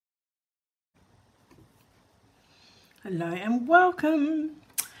Hello and welcome.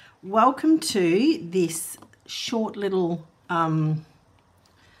 Welcome to this short little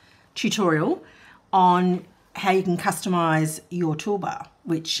tutorial on how you can customize your toolbar,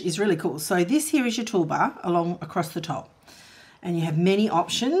 which is really cool. So this here is your toolbar across the top, and you have many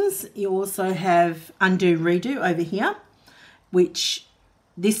options. You also have undo, redo over here, which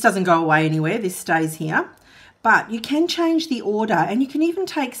this doesn't go away anywhere. This stays here, but you can change the order and you can even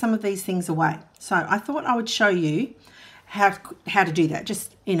take some of these things away. So I thought I would show you how to do that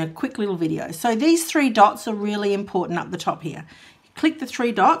just in a quick little video. So these three dots are really important up the top here. Click the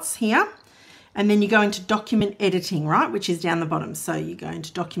three dots here and then you go into document editing, right, which is down the bottom. So you go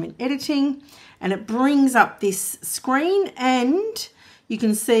into document editing and it brings up this screen and you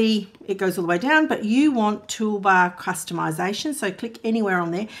can see it goes all the way down, but you want toolbar customization. So click anywhere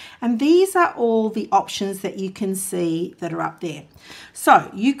on there. And these are all the options that you can see that are up there.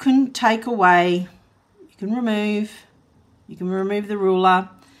 So you can take away, you can remove the ruler.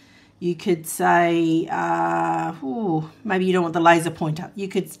 You could say, maybe you don't want the laser pointer. You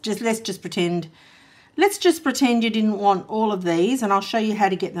could just, let's just pretend you didn't want all of these, and I'll show you how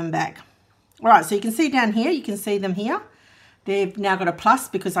to get them back. All right, so you can see down here, you can see them here. They've now got a plus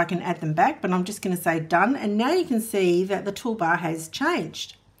because I can add them back, but I'm just going to say done. And now you can see that the toolbar has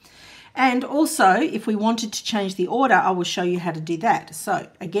changed. And also, if we wanted to change the order, I will show you how to do that. So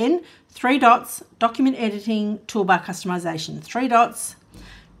again, three dots, document editing, toolbar customization. Three dots,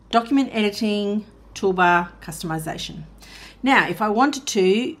 document editing, toolbar customization. Now, if I wanted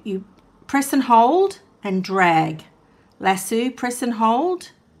to, you press and hold and drag. Lasso, press and hold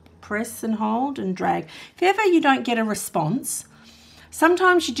and drag. If ever you don't get a response,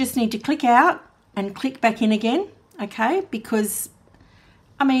 sometimes you just need to click out and click back in again, okay? Because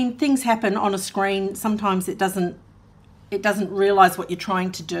I mean, things happen on a screen. Sometimes it doesn't realize what you're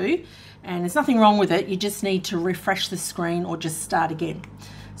trying to do, and there's nothing wrong with it. You just need to refresh the screen or just start again.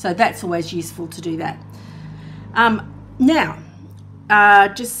 So that's always useful to do that. Now,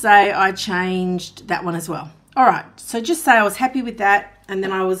 just say I changed that one as well. All right, so just say I was happy with that, and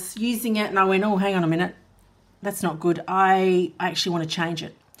then I was using it and I went, oh, hang on a minute, that's not good. I actually want to change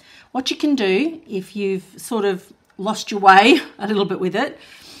it. What you can do if you've sort of lost your way a little bit with it,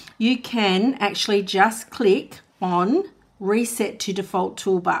 you can actually just click on reset to default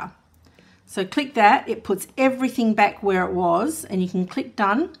toolbar. So click that, it puts everything back where it was, and you can click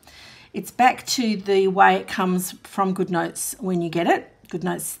done. It's back to the way it comes from GoodNotes when you get it.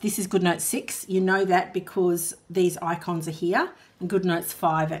 GoodNotes, this is GoodNotes 6. You know that because these icons are here. In GoodNotes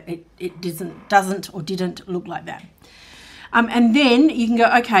 5, it doesn't or didn't look like that. And then you can go,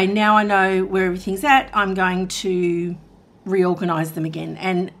 okay, now I know where everything's at. I'm going to reorganize them again.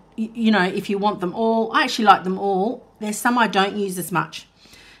 And, you know, if you want them all, I actually like them all. There's some I don't use as much.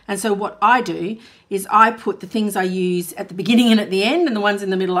 And so what I do is I put the things I use at the beginning and at the end, and the ones in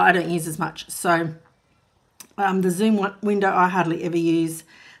the middle I don't use as much. So the zoom window I hardly ever use.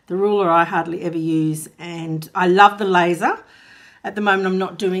 The ruler I hardly ever use. And I love the laser. At the moment, I'm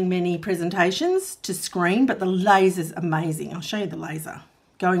not doing many presentations to screen, but the laser's amazing. I'll show you the laser.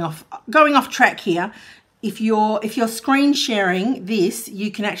 Going off track here. If you're screen sharing this,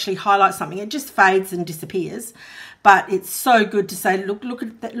 you can actually highlight something. It just fades and disappears, but it's so good to say, look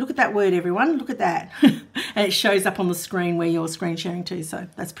at that word, everyone. Look at that, and it shows up on the screen where you're screen sharing too. So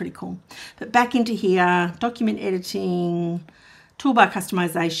that's pretty cool. But back into here, document editing, toolbar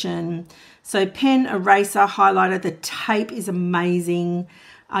customization. So pen, eraser, highlighter, the tape is amazing.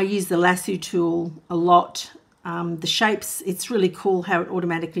 I use the lasso tool a lot. The shapes, it's really cool how it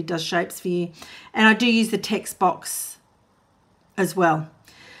automatically does shapes for you. And I do use the text box as well.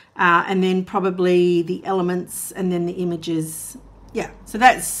 And then probably the elements and then the images. Yeah, so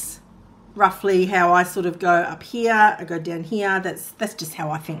that's roughly how I sort of go up here, I go down here. That's just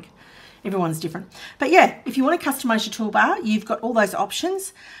how I think. Everyone's different. But yeah, if you want to customize your toolbar, you've got all those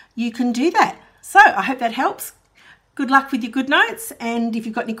options. You can do that. So I hope that helps. Good luck with your GoodNotes. And if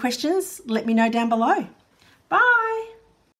you've got any questions, let me know down below. Bye.